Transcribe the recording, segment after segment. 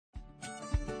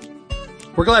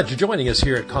We're glad you're joining us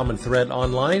here at Common Thread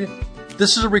Online.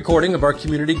 This is a recording of our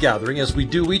community gathering as we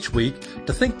do each week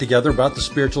to think together about the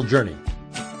spiritual journey.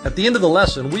 At the end of the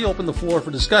lesson, we open the floor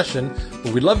for discussion,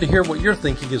 but we'd love to hear what you're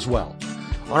thinking as well.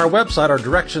 On our website are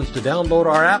directions to download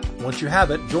our app. Once you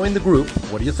have it, join the group.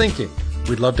 What are you thinking?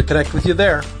 We'd love to connect with you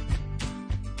there.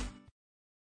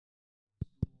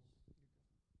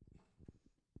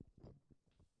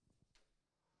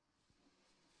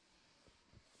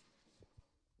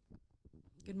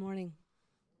 Good morning.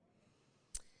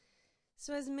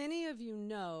 So as many of you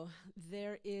know,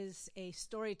 there is a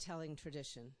storytelling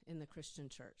tradition in the Christian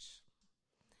church.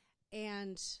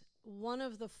 And one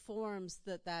of the forms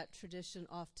that tradition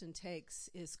often takes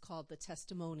is called the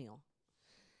testimonial.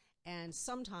 And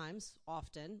sometimes,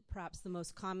 often, perhaps the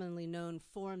most commonly known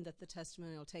form that the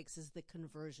testimonial takes is the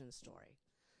conversion story.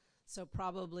 So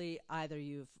probably either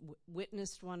you've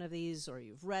witnessed one of these or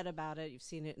you've read about it, you've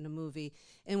seen it in a movie,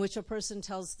 in which a person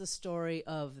tells the story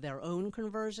of their own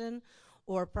conversion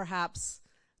or perhaps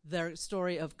their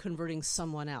story of converting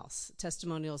someone else.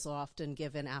 Testimonials are often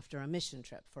given after a mission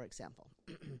trip, for example.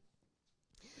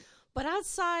 But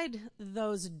outside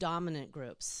those dominant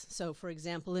groups, so for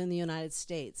example in the United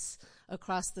States,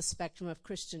 across the spectrum of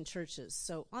Christian churches,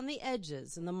 so on the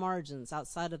edges and the margins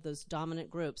outside of those dominant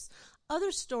groups,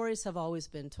 other stories have always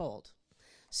been told.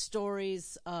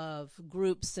 Stories of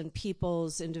groups and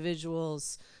peoples,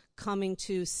 individuals coming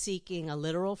to seeking a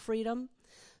literal freedom.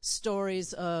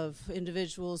 Stories of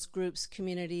individuals, groups,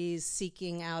 communities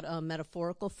seeking out a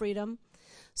metaphorical freedom.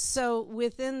 So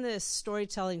within this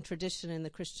storytelling tradition in the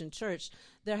Christian church,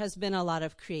 there has been a lot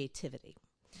of creativity.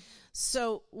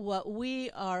 So what we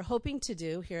are hoping to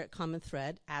do here at Common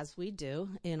Thread, as we do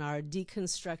in our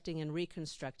deconstructing and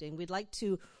reconstructing, we'd like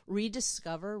to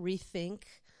rediscover, rethink,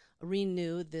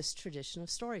 renew this tradition of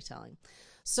storytelling.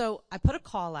 So I put a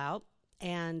call out,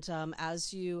 and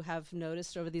as you have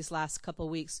noticed over these last couple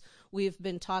weeks, we've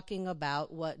been talking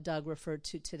about what Doug referred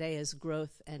to today as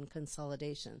growth and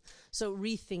consolidation. So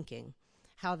rethinking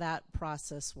how that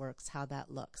process works, how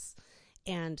that looks.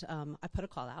 And I put a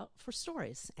call out for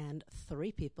stories, and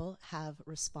 3 people have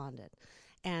responded.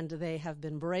 And they have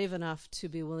been brave enough to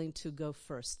be willing to go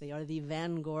first. They are the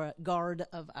vanguard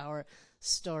of our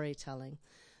storytelling.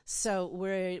 So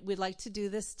we'd like to do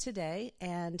this today,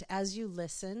 and as you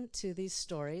listen to these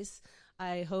stories,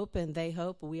 I hope and they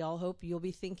hope, we all hope, you'll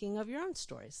be thinking of your own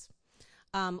stories.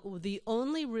 The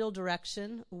only real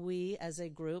direction we as a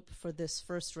group for this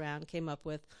first round came up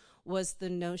with was the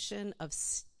notion of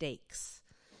stakes.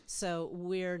 So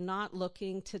we're not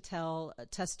looking to tell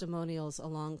testimonials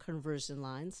along conversion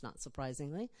lines, not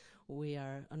surprisingly. We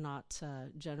are not,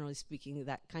 generally speaking,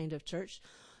 that kind of church.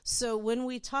 So when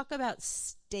we talk about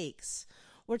stakes,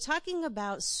 we're talking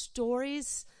about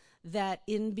stories that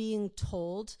in being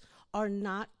told are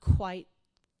not quite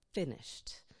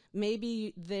finished.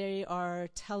 Maybe they are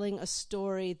telling a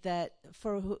story that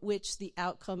for which the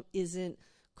outcome isn't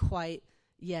quite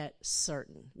yet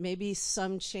certain. Maybe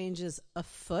some changes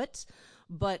afoot,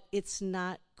 but it's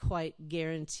not quite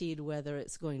guaranteed whether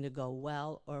it's going to go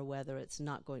well or whether it's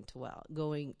not going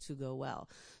to go well.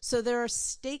 So there are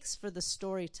stakes for the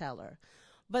storyteller,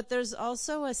 but there's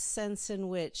also a sense in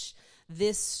which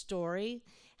this story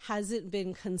hasn't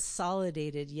been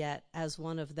consolidated yet as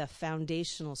one of the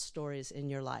foundational stories in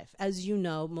your life. As you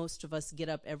know, most of us get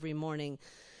up every morning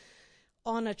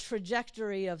on a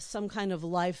trajectory of some kind of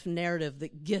life narrative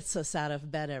that gets us out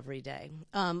of bed every day.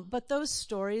 But those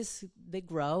stories, they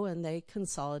grow and they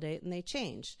consolidate and they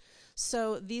change.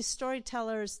 So these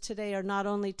storytellers today are not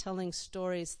only telling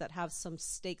stories that have some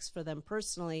stakes for them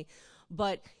personally,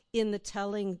 but in the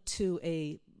telling to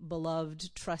a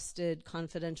beloved, trusted,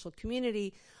 confidential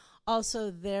community, also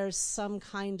there's some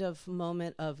kind of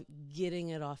moment of getting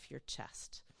it off your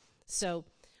chest. So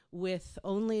with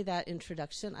only that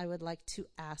introduction, I would like to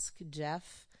ask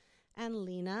Jeff and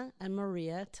Lena and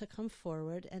Maria to come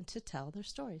forward and to tell their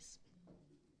stories.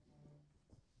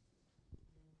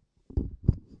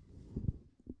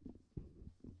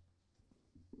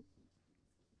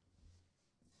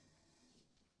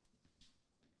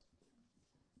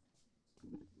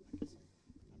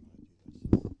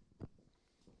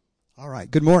 All right,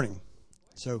 good morning.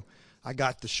 So I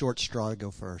got the short straw to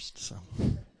go first.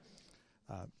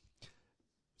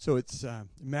 So it's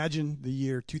imagine the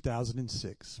year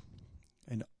 2006,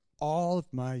 and all of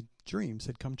my dreams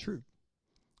had come true.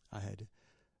 I had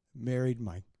married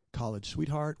my college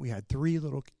sweetheart. We had 3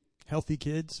 little healthy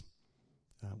kids.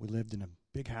 We lived in a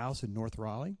big house in North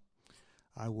Raleigh.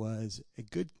 I was a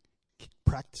good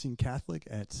practicing Catholic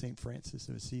at St. Francis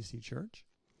of Assisi Church.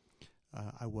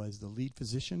 I was the lead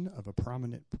physician of a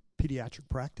prominent pediatric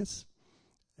practice.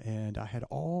 and I had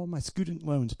all my student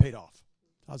loans paid off.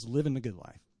 I was living the good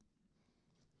life.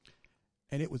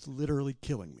 And it was literally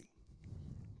killing me.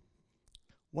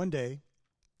 One day,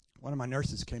 one of my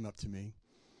nurses came up to me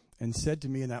and said to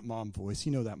me in that mom voice,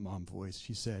 you know that mom voice,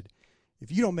 she said,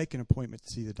 if you don't make an appointment to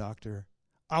see the doctor,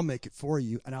 I'll make it for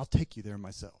you and I'll take you there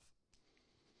myself.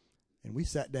 And we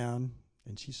sat down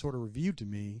and she sort of reviewed to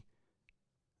me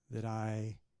that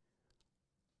I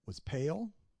was pale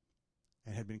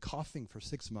and had been coughing for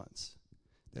 6 months,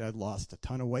 that I'd lost a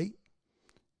ton of weight,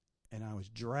 and I was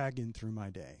dragging through my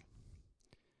day.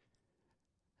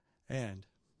 And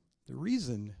the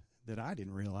reason that I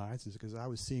didn't realize is because I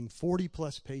was seeing 40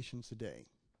 plus patients a day.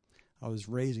 I was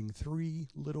raising 3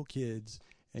 little kids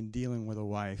and dealing with a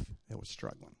wife that was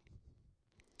struggling.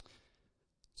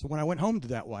 So when I went home to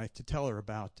that wife to tell her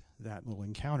about that little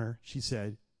encounter, she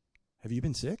said, have you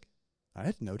been sick? I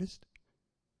hadn't noticed.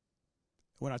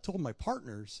 When I told my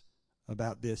partners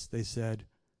about this, they said,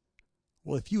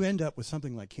 well, if you end up with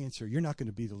something like cancer, you're not going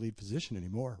to be the lead physician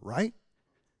anymore, right?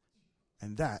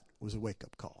 And that was a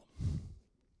wake-up call.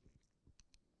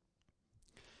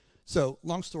 So,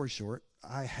 long story short,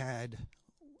 I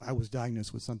was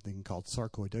diagnosed with something called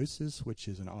sarcoidosis, which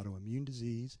is an autoimmune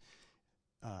disease.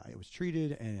 It was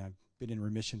treated, and I've been in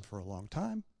remission for a long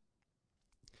time.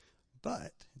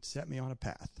 But it set me on a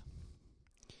path.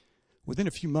 Within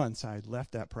a few months, I had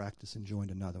left that practice and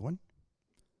joined another one.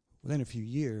 Within a few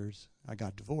years, I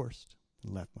got divorced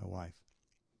and left my wife.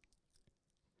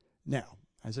 Now,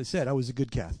 as I said, I was a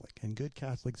good Catholic, and good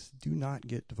Catholics do not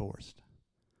get divorced.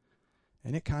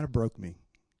 And it kind of broke me.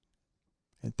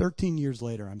 And 13 years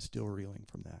later, I'm still reeling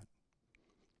from that.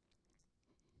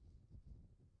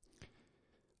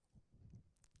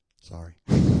 Sorry.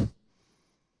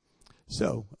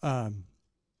 So,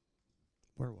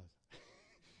 where was I?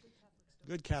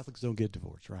 Good Catholics don't get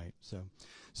divorced, right?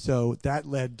 So that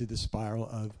led to the spiral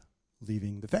of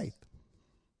leaving the faith,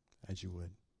 as you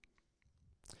would.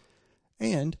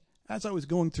 And as I was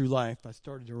going through life, I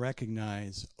started to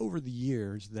recognize over the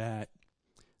years that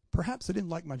perhaps I didn't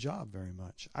like my job very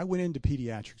much. I went into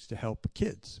pediatrics to help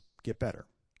kids get better.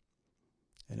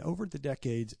 And over the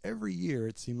decades, every year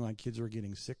it seemed like kids were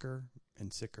getting sicker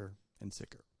and sicker and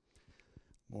sicker.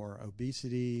 More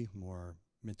obesity, more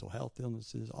mental health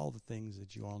illnesses, all the things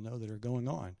that you all know that are going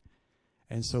on.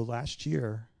 And so last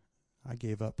year, I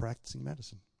gave up practicing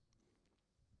medicine.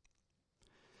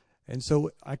 And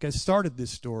so, like I started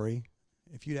this story,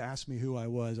 if you'd asked me who I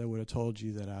was, I would have told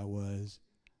you that I was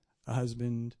a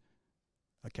husband,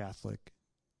 a Catholic,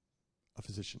 a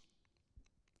physician.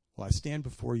 Well, I stand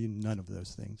before you none of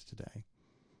those things today.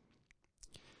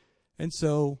 And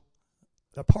so,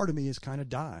 a part of me has kind of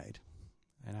died,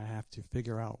 and I have to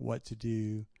figure out what to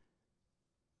do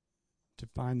to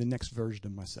find the next version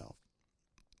of myself.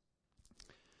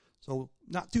 So,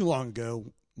 not too long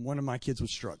ago, one of my kids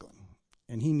was struggling.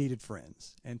 And he needed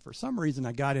friends. And for some reason,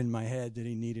 I got in my head that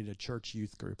he needed a church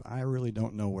youth group. I really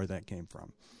don't know where that came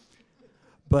from.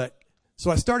 But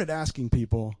so I started asking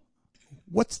people,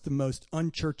 what's the most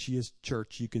unchurchiest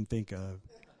church you can think of?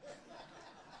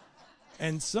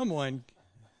 And someone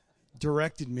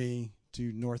directed me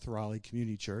to North Raleigh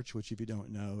Community Church, which, if you don't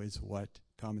know, is what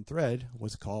Common Thread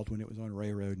was called when it was on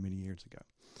Ray Road many years ago.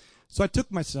 So I took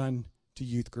my son to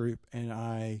youth group, and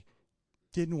I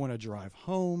didn't want to drive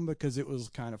home because it was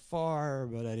kind of far,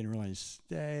 but I didn't really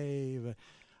stay.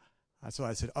 So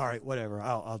I said, all right, whatever,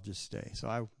 I'll just stay. So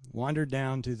I wandered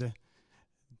down to the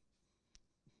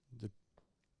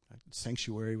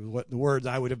sanctuary with what the words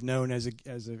I would have known as a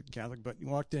Catholic, but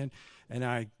walked in, and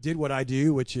I did what I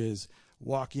do, which is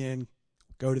walk in,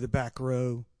 go to the back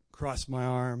row, cross my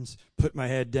arms, put my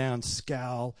head down,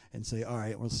 scowl, and say, all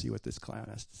right, we'll see what this clown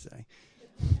has to say.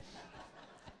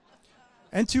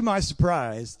 And to my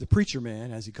surprise, the preacher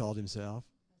man, as he called himself,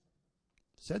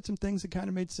 said some things that kind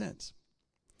of made sense.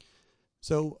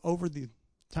 So over the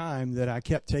time that I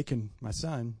kept taking my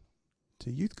son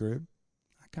to youth group,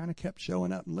 I kind of kept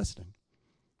showing up and listening.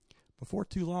 Before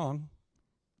too long,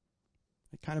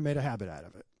 I kind of made a habit out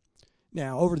of it.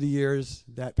 Now, over the years,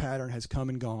 that pattern has come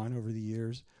and gone over the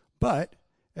years. But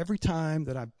every time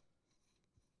that I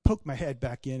poke my head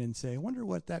back in and say, I wonder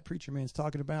what that preacher man's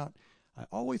talking about, I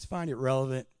always find it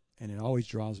relevant, and it always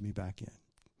draws me back in.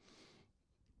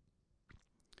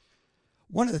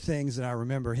 One of the things that I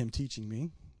remember him teaching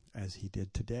me, as he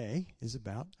did today, is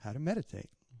about how to meditate.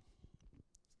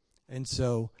 And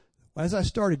so, as I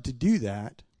started to do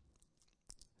that,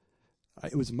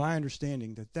 it was my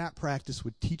understanding that that practice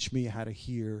would teach me how to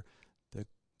hear the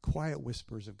quiet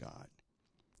whispers of God.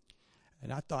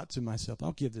 And I thought to myself,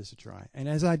 I'll give this a try. And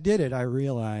as I did it, I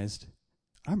realized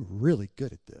I'm really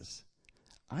good at this.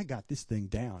 I got this thing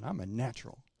down. I'm a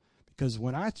natural. Because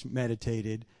when I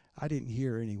meditated, I didn't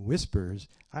hear any whispers.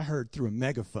 I heard through a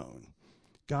megaphone.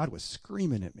 God was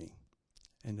screaming at me.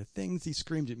 And the things he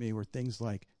screamed at me were things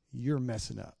like, you're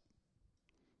messing up.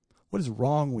 What is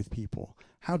wrong with people?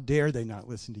 How dare they not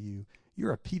listen to you?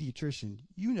 You're a pediatrician.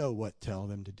 You know what to tell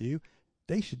them to do.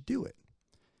 They should do it.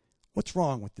 What's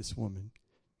wrong with this woman?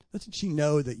 Doesn't she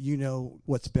know that you know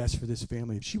what's best for this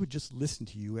family? If she would just listen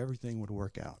to you, everything would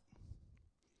work out.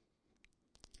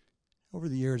 Over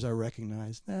the years, I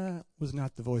recognized that was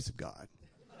not the voice of God.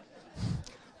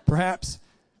 Perhaps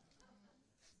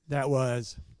that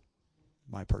was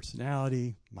my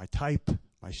personality, my type,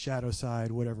 my shadow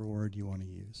side, whatever word you want to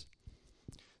use.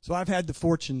 So I've had the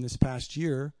fortune this past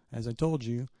year, as I told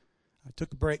you, I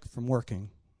took a break from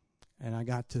working, and I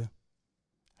got to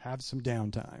have some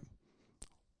downtime.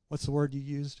 What's the word you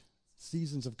used?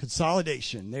 Seasons of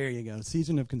consolidation. There you go,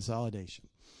 season of consolidation.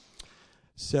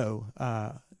 So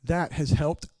that has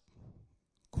helped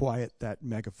quiet that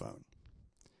megaphone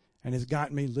and has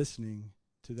gotten me listening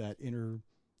to that inner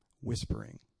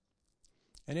whispering.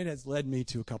 And it has led me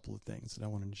to a couple of things that I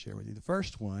wanted to share with you. The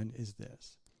first one is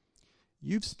this.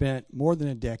 You've spent more than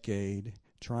a decade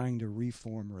trying to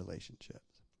reform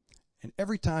relationships. And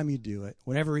every time you do it,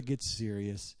 whenever it gets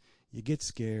serious, you get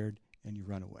scared and you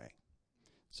run away.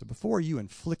 So before you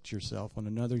inflict yourself on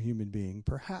another human being,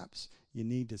 perhaps you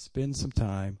need to spend some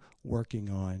time working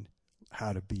on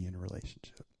how to be in a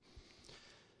relationship.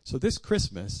 So this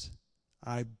Christmas,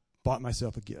 I bought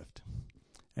myself a gift.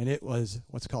 And it was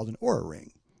what's called an Oura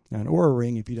Ring. Now, an Oura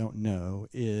Ring, if you don't know,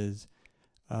 is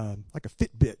like a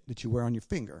Fitbit that you wear on your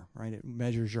finger, right? It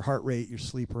measures your heart rate, your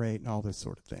sleep rate, and all this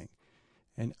sort of thing.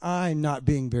 And I, not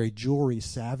being very jewelry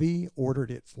savvy,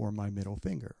 ordered it for my middle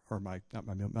finger, or my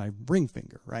ring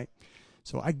finger, right?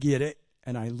 So I get it,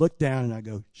 and I look down and I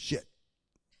go, shit,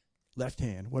 left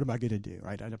hand, what am I going to do,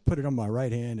 right? I put it on my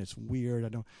right hand, it's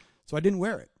weird, so I didn't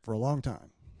wear it for a long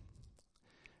time.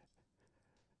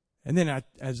 And then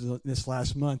this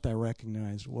last month, I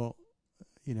recognized, well,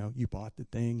 you bought the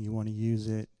thing, you want to use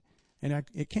it. And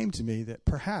it came to me that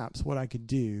perhaps what I could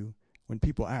do when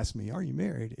people ask me, are you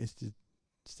married, is to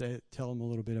tell them a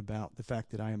little bit about the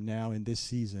fact that I am now in this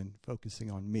season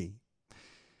focusing on me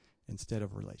instead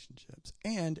of relationships.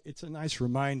 And it's a nice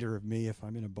reminder of me if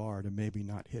I'm in a bar to maybe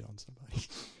not hit on somebody.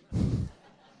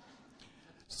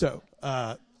 So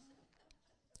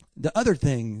the other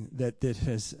thing that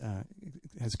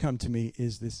has come to me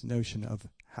is this notion of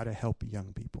how to help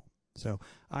young people. So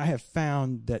I have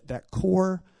found that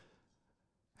core,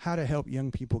 how to help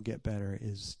young people get better,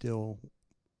 is still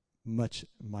much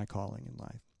my calling in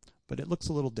life. But it looks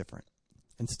a little different.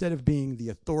 Instead of being the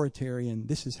authoritarian,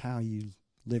 this is how you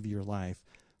live your life,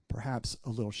 perhaps a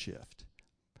little shift.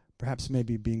 Perhaps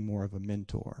maybe being more of a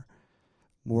mentor,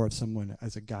 more of someone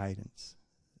as a guidance.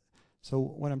 So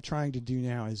what I'm trying to do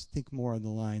now is think more on the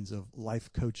lines of life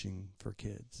coaching for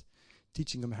kids,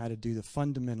 teaching them how to do the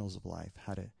fundamentals of life,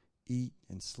 how to eat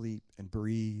and sleep and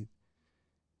breathe.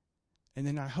 And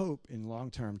then I hope in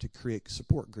long term to create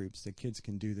support groups that kids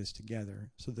can do this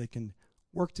together so they can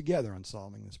work together on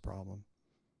solving this problem.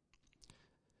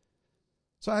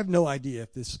 So I have no idea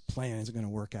if this plan is going to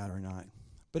work out or not.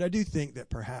 But I do think that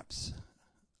perhaps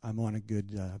I'm on a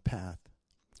good path.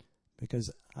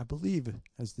 Because I believe,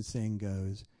 as the saying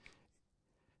goes,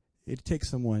 it takes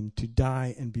someone to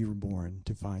die and be reborn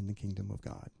to find the kingdom of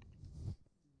God.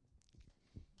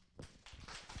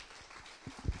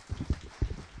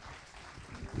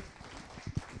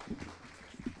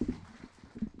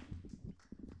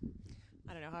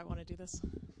 I don't know how I want to do this.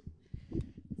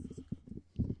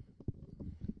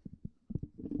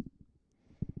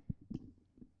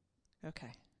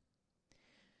 Okay.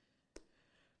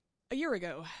 A year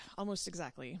ago, almost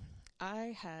exactly,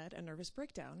 I had a nervous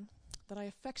breakdown that I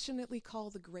affectionately call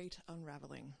the Great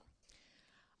Unraveling.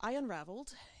 I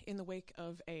unraveled in the wake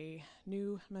of a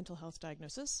new mental health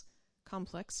diagnosis,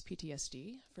 complex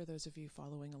PTSD, for those of you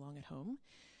following along at home,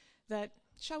 that,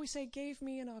 shall we say, gave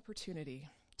me an opportunity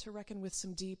to reckon with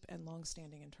some deep and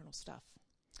long-standing internal stuff.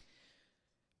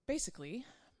 Basically,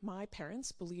 my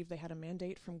parents believed they had a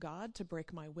mandate from God to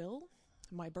break my will.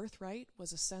 My birthright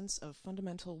was a sense of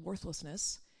fundamental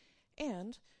worthlessness,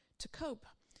 and to cope,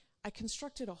 I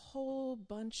constructed a whole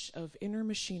bunch of inner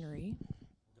machinery. I'm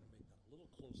going to make that a little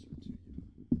closer to you.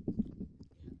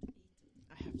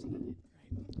 I have to eat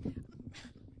it,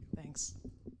 right? Thanks.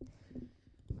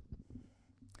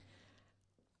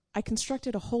 I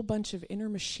constructed a whole bunch of inner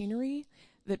machinery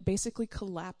that basically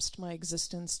collapsed my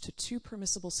existence to two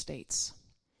permissible states: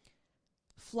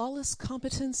 flawless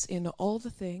competence in all the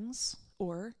things,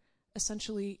 or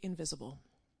essentially invisible.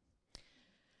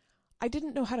 I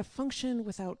didn't know how to function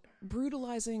without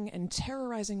brutalizing and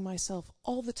terrorizing myself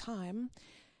all the time.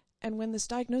 And when this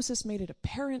diagnosis made it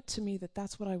apparent to me that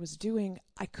that's what I was doing,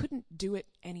 I couldn't do it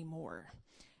anymore.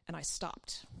 And I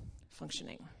stopped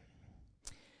functioning.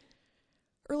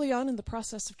 Early on in the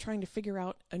process of trying to figure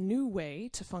out a new way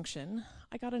to function,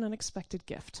 I got an unexpected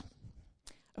gift.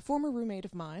 A former roommate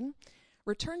of mine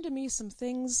returned to me some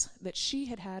things that she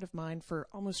had had of mine for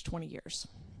almost 20 years.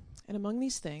 And among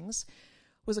these things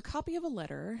was a copy of a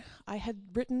letter I had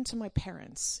written to my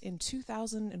parents in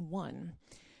 2001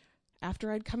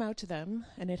 after I'd come out to them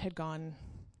and it had gone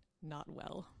not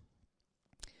well.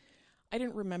 I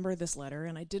didn't remember this letter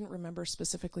and I didn't remember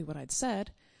specifically what I'd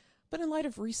said, but in light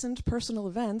of recent personal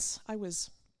events, I was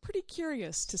pretty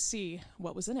curious to see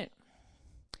what was in it.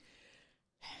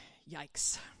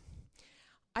 Yikes.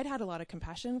 I'd had a lot of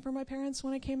compassion for my parents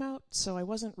when I came out, so I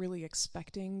wasn't really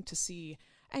expecting to see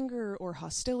anger or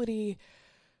hostility,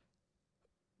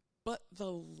 but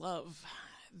the love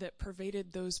that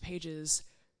pervaded those pages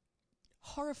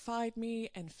horrified me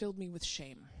and filled me with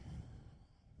shame.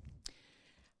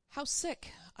 How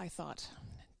sick, I thought,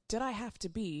 did I have to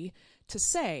be to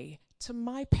say to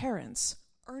my parents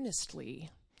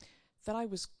earnestly that I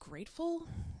was grateful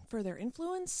for their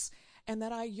influence and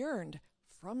that I yearned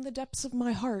from the depths of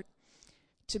my heart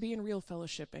to be in real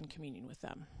fellowship and communion with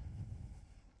them?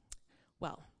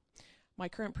 Well, my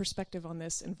current perspective on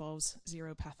this involves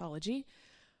zero pathology,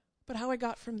 but how I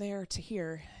got from there to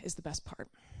here is the best part.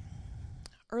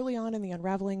 Early on in the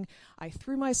unraveling, I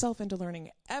threw myself into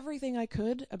learning everything I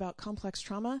could about complex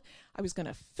trauma. I was going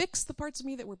to fix the parts of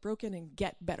me that were broken and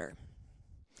get better.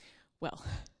 Well,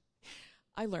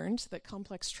 I learned that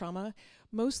complex trauma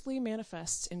mostly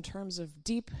manifests in terms of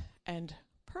deep and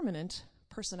permanent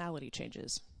personality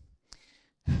changes.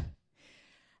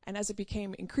 And as it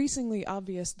became increasingly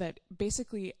obvious that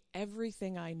basically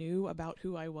everything I knew about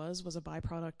who I was a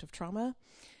byproduct of trauma,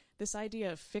 this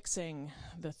idea of fixing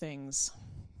the things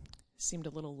seemed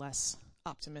a little less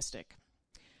optimistic.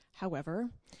 However,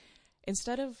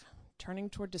 instead of turning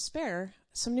toward despair,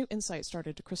 some new insight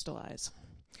started to crystallize.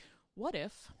 What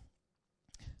if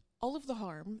all of the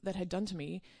harm that had done to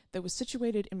me that was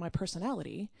situated in my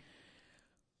personality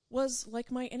was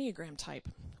like my Enneagram type?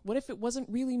 What if it wasn't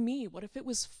really me? What if it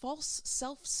was false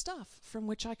self-stuff from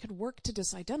which I could work to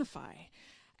disidentify?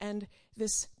 And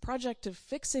this project of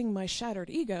fixing my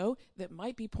shattered ego that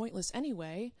might be pointless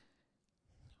anyway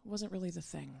wasn't really the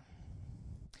thing.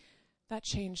 That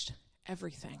changed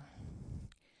everything.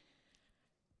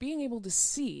 Being able to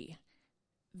see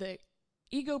the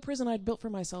ego prison I'd built for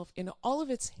myself in all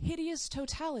of its hideous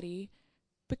totality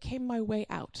became my way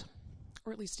out.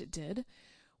 Or at least it did.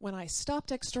 When I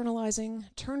stopped externalizing,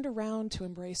 turned around to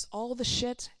embrace all the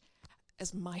shit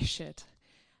as my shit,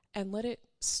 and let it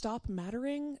stop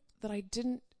mattering that I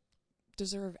didn't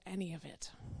deserve any of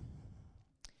it.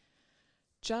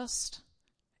 Just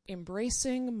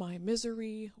embracing my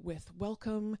misery with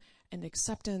welcome and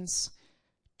acceptance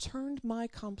turned my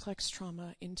complex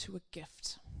trauma into a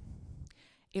gift.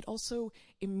 It also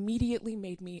immediately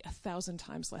made me 1,000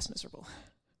 times less miserable.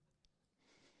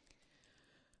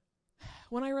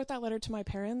 When I wrote that letter to my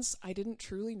parents, I didn't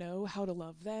truly know how to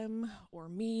love them or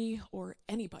me or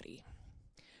anybody.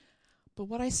 But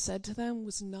what I said to them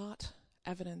was not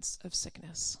evidence of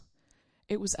sickness.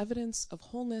 It was evidence of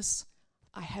wholeness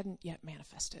I hadn't yet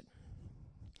manifested.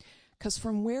 Because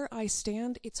from where I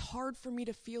stand, it's hard for me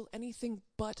to feel anything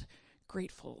but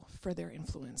grateful for their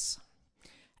influence.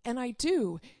 And I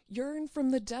do yearn from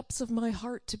the depths of my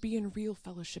heart to be in real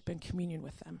fellowship and communion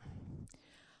with them.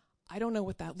 I don't know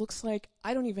what that looks like.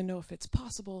 I don't even know if it's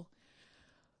possible.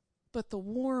 But the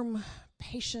warm,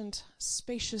 patient,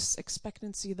 spacious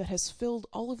expectancy that has filled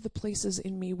all of the places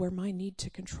in me where my need to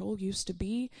control used to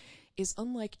be is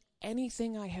unlike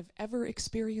anything I have ever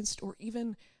experienced or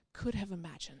even could have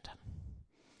imagined.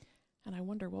 And I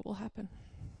wonder what will happen.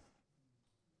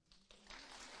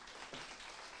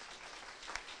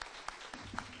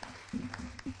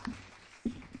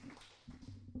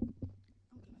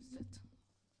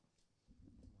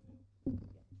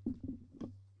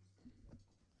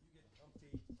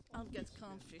 I'll get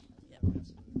comfy. Yeah.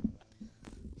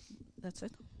 That's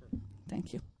it.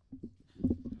 Thank you.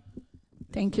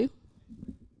 Thank you.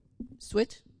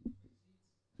 Switch.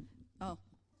 Oh.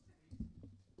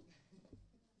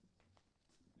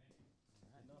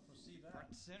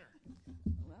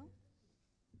 Well.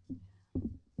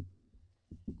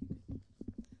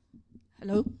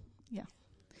 Hello? Yeah.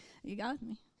 You got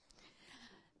me.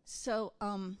 So,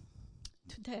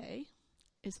 today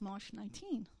is March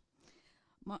 19.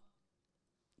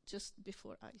 Just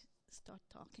before I start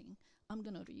talking. I'm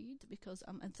going to read because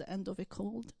I'm at the end of a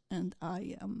cold and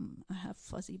I have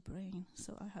fuzzy brain,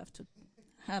 so I have to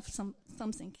have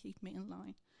something keep me in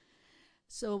line.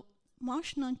 So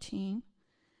March 19,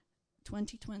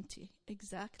 2020,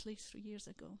 exactly 3 years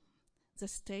ago, the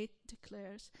state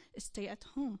declares a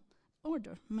stay-at-home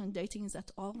order mandating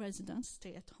that all residents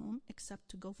stay at home except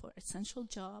to go for essential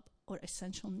job or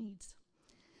essential needs.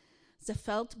 The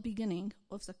felt beginning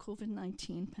of the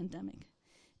COVID-19 pandemic,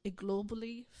 a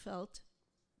globally felt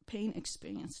pain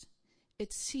experience.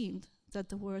 It seemed that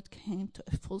the world came to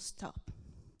a full stop.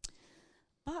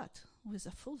 But with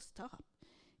a full stop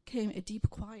came a deep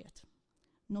quiet.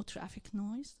 No traffic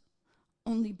noise,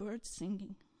 only birds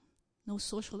singing, no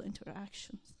social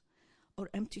interactions or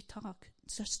empty talk,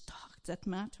 just talk that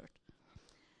mattered.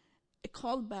 A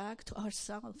call back to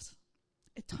ourselves,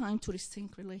 a time to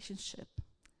rethink relationship,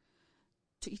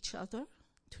 to each other,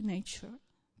 to nature,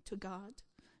 to God,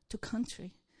 to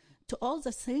country, to all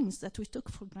the things that we took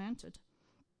for granted.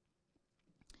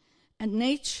 And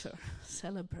nature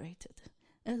celebrated.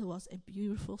 It was a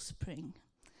beautiful spring.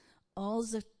 All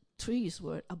the trees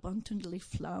were abundantly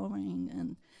flowering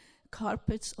and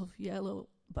carpets of yellow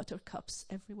buttercups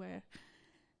everywhere.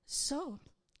 So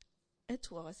it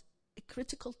was a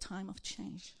critical time of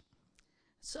change.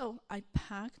 So I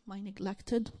packed my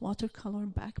neglected watercolor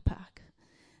backpack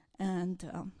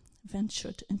and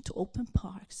ventured into open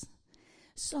parks.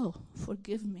 So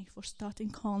forgive me for starting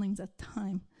calling that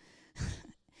time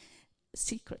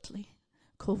secretly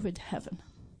COVID heaven.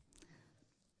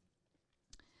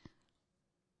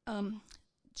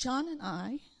 John and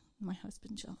I, my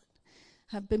husband John,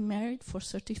 have been married for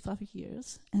 35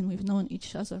 years, and we've known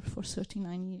each other for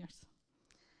 39 years.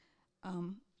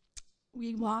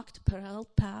 We walked parallel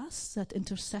paths that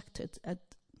intersected at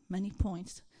many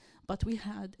points, but we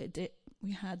had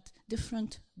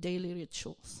different daily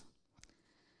rituals.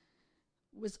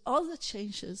 With all the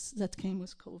changes that came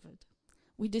with COVID,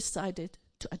 we decided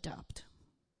to adapt.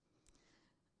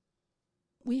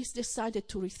 We decided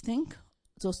to rethink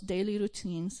those daily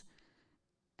routines,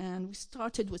 and we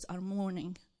started with our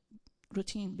morning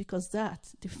routine because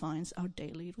that defines our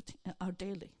daily routine, our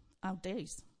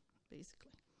days,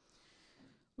 basically.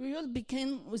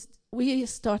 We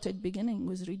started beginning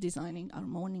with redesigning our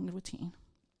morning routine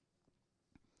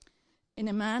in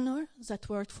a manner that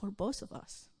worked for both of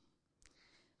us.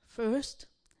 First,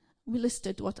 we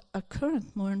listed what our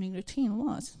current morning routine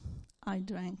was. I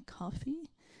drank coffee,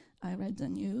 I read the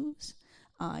news,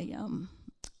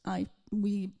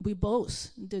 we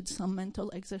both did some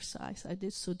mental exercise. I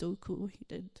did Sudoku, he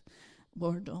did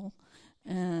Wordle,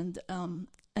 and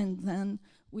then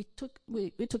we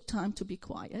took time to be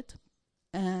quiet,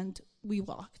 and we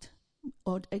walked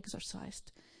or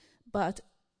exercised, but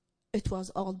it was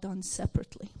all done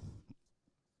separately.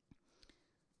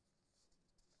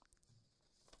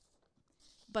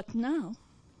 But now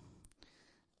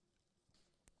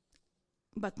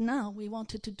we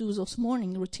wanted to do those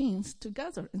morning routines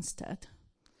together instead.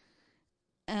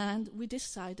 And we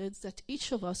decided that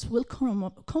each of us will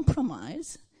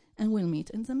compromise and we'll meet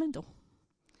in the middle.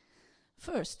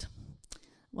 First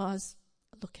was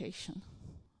location.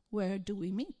 Where do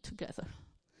we meet together?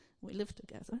 We live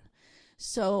together.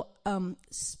 So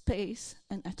space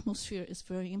and atmosphere is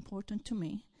very important to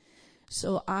me.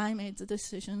 So I made the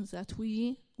decision that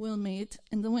we will meet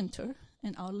in the winter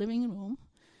in our living room.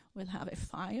 We'll have a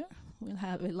fire, we'll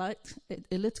have a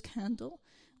lit candle,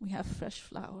 we have fresh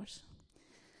flowers.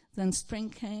 Then spring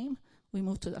came, we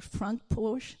moved to the front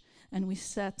porch, and we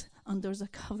sat under the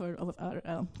cover of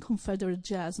our Confederate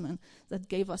jasmine that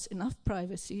gave us enough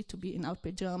privacy to be in our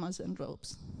pajamas and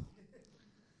robes.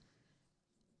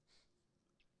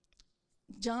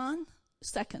 John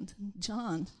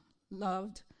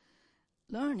loved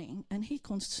learning, and he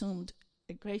consumed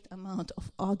a great amount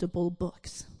of audible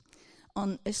books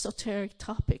on esoteric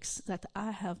topics that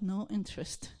I have no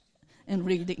interest in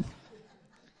reading.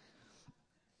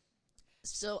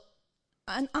 So,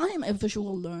 and I am a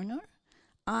visual learner.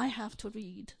 I have to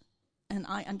read, and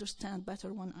I understand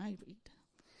better when I read.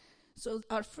 So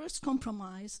our first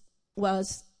compromise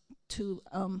was to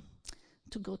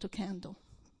go to Kindle.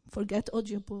 Forget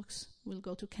audiobooks. We'll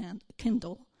go to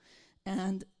Kindle,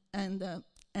 and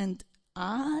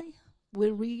I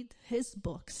will read his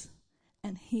books,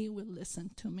 and he will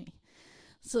listen to me.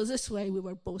 So this way we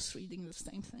were both reading the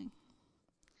same thing.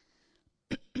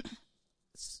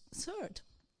 Third,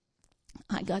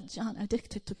 I got John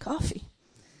addicted to coffee.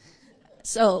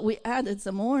 So we added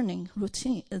the morning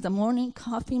routine, the morning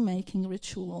coffee making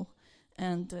ritual,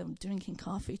 and drinking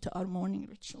coffee to our morning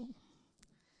ritual.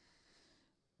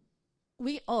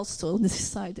 we also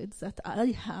decided that I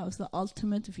have the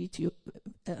ultimate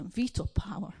veto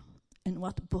power in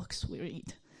what books we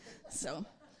read. So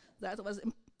that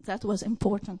was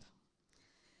important.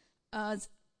 As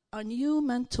a new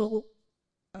mental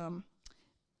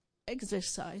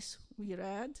exercise, we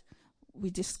read, we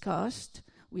discussed,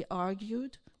 we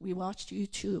argued, we watched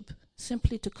YouTube,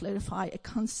 simply to clarify a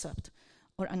concept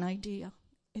or an idea,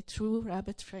 a true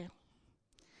rabbit trail.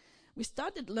 We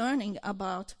started learning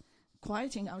about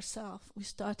quieting ourselves. We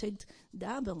started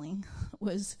dabbling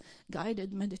with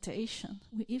guided meditation.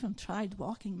 We even tried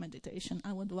walking meditation.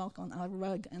 I would walk on our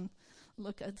rug and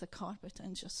look at the carpet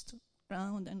and just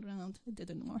round and round. It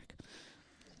didn't work.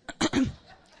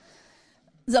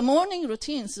 The morning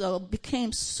routines, though,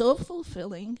 became so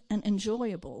fulfilling and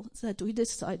enjoyable that we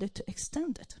decided to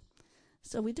extend it.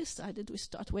 So we decided we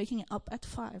start waking up at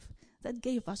 5. That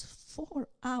gave us 4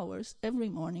 hours every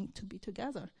morning to be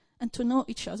together and to know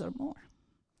each other more.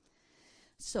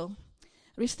 So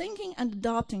rethinking and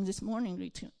adopting this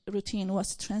morning routine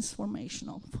was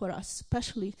transformational for us,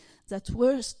 especially that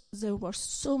there was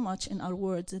so much in our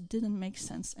words that didn't make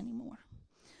sense anymore.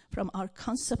 From our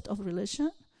concept of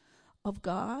religion, of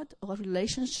God, our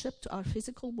relationship to our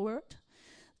physical world,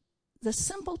 the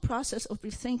simple process of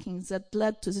rethinking that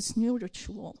led to this new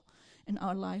ritual in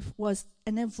our life was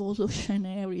an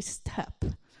evolutionary step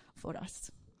for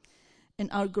us in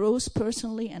our growth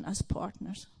personally and as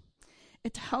partners.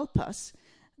 It helped us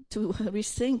to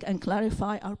rethink and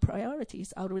clarify our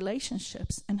priorities, our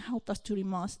relationships, and helped us to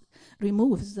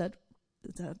remove the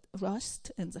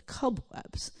rust and the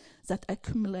cobwebs that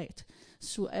accumulate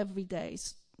through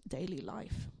everyday's daily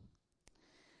life.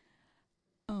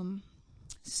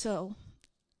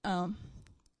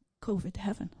 COVID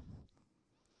heaven.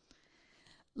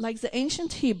 Like the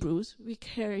ancient Hebrews, we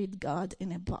carried God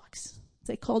in a box.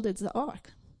 They called it the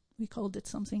ark. We called it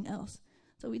something else.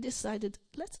 So we decided,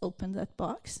 let's open that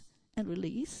box and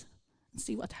release and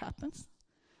see what happens.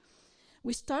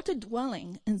 We started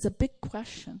dwelling in the big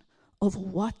question of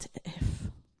what if.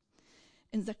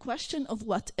 In the question of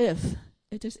what if,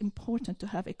 it is important to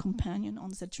have a companion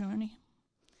on the journey.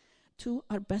 2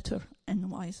 are better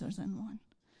and wiser than 1.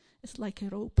 It's like a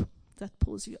rope that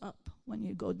pulls you up when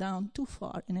you go down too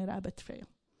far in a rabbit trail.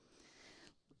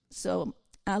 So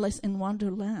Alice in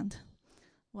Wonderland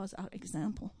was our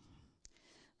example.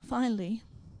 Finally,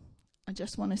 I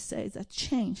just want to say that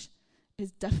change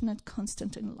is definite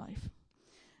constant in life.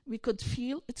 We could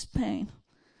feel its pain,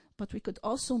 but we could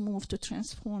also move to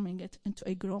transforming it into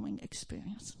a growing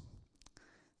experience.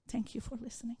 Thank you for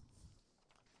listening.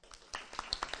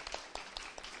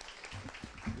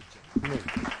 I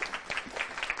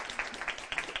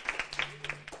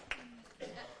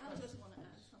just want to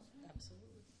add something.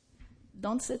 Absolutely.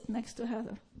 Don't sit next to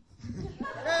Heather.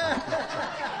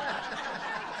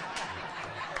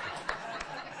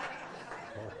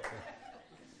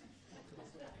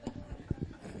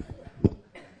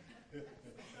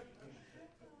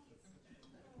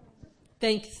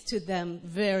 Thanks to them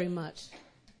very much.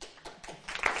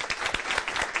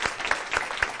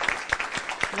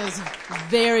 It was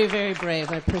very, very brave.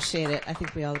 I appreciate it. I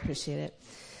think we all appreciate it.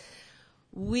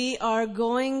 We are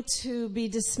going to be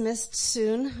dismissed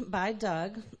soon by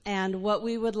Doug, and what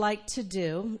we would like to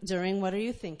do during What Are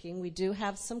You Thinking, we do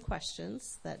have some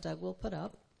questions that Doug will put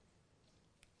up,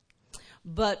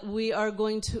 but we are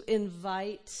going to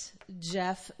invite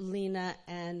Jeff, Lena,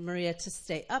 and Maria to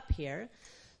stay up here.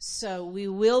 So we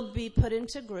will be put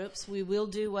into groups. We will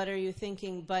do What Are You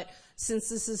Thinking? But since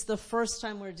this is the first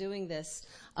time we're doing this,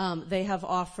 they have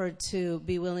offered to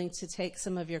be willing to take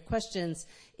some of your questions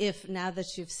if, now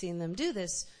that you've seen them do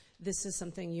this, this is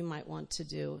something you might want to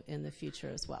do in the future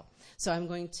as well. So I'm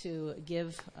going to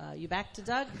give you back to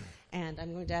Doug, and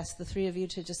I'm going to ask the 3 of you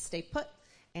to just stay put,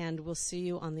 and we'll see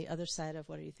you on the other side of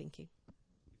What Are You Thinking?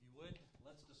 If you would,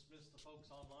 let's dismiss the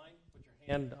folks online. Put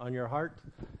your hand on your heart.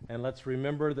 And let's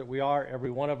remember that we are,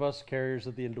 every one of us, carriers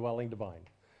of the indwelling divine.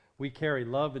 We carry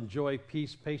love and joy,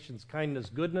 peace, patience, kindness,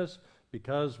 goodness,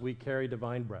 because we carry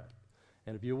divine breath.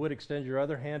 And if you would extend your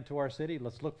other hand to our city,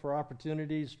 let's look for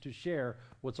opportunities to share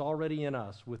what's already in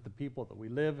us with the people that we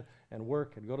live and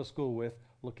work and go to school with,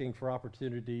 looking for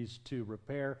opportunities to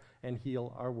repair and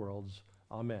heal our worlds.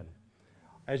 Amen.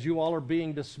 As you all are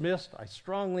being dismissed, I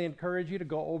strongly encourage you to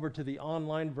go over to the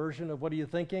online version of What Are You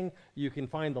Thinking? You can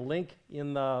find the link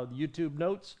in the YouTube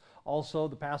notes. Also,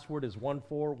 the password is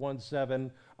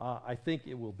 1417. I think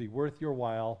it will be worth your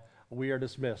while. We are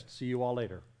dismissed. See you all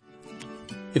later.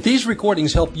 If these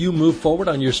recordings help you move forward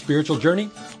on your spiritual journey,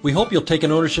 we hope you'll take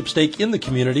an ownership stake in the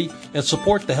community and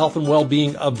support the health and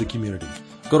well-being of the community.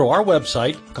 Go to our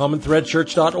website,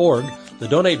 commonthreadchurch.org, The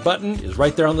donate button is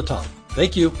right there on the top.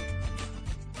 Thank you.